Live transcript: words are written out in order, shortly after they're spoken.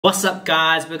What's up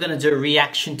guys, we're going to do a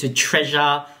reaction to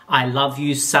Treasure, I Love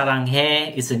You,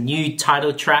 Saranghae. It's a new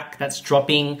title track that's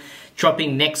dropping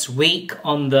next week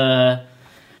on the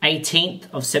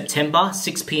 18th of September,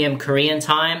 6 PM Korean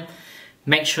time.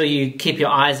 Make sure you keep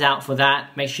your eyes out for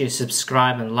that. Make sure you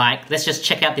subscribe and like. Let's just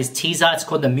check out this teaser. It's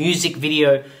called the music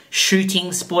video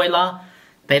shooting spoiler.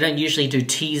 They don't usually do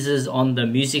teasers on the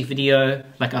music video,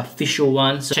 like official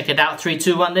one. So check it out, 3,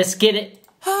 2, 1, let's get it.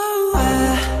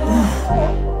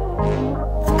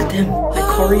 Look at them, the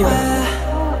choreo.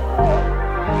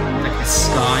 Like the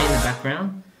sky in the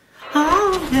background.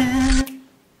 Oh yeah.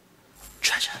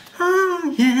 Treasure.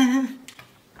 Oh yeah.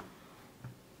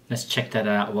 Let's check that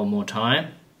out one more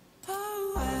time.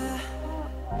 Oh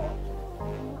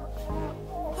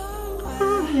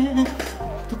yeah.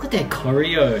 Look at their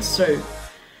choreo, so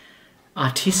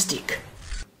artistic.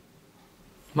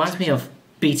 Reminds me of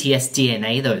BTS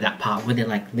DNA though, that part where they're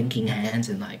like linking hands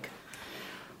and like,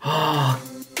 oh,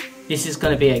 this is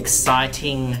gonna be an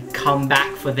exciting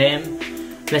comeback for them.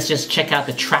 Let's just check out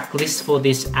the track list for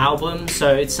this album.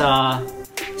 So it's a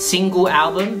single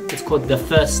album. It's called The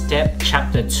First Step,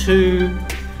 Chapter 2.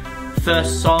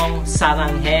 First song,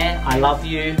 Saranghae, I Love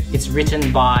You. It's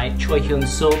written by Choi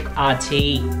Hyun-suk,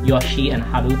 RT, Yoshi, and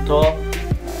Haruto.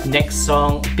 Next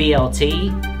song,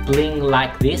 BLT, Bling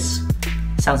Like This.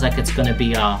 Sounds like it's gonna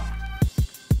be a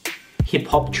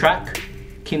hip-hop track.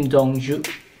 Kim Dong-jun,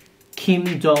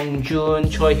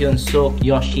 Choi Hyun-suk,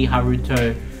 Yoshi,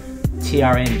 Haruto,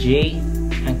 TRNG,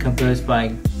 and composed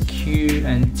by Q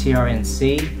and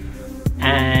TRNC.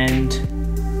 And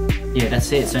yeah,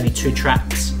 that's it. It's only 2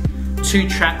 tracks. 2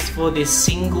 tracks for this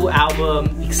single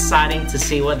album. Exciting to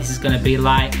see what this is gonna be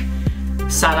like.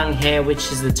 Saranghae,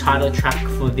 which is the title track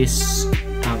for this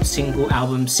single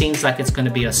album, seems like it's going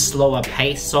to be a slower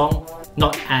pace song,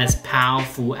 not as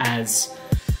powerful as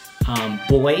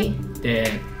Boy,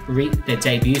 their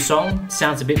debut song.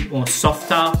 Sounds a bit more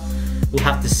softer. We'll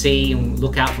have to see and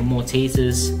look out for more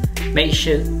teasers. Make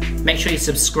sure you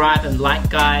subscribe and like,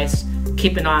 guys.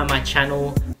 Keep an eye on my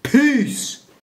channel. Peace!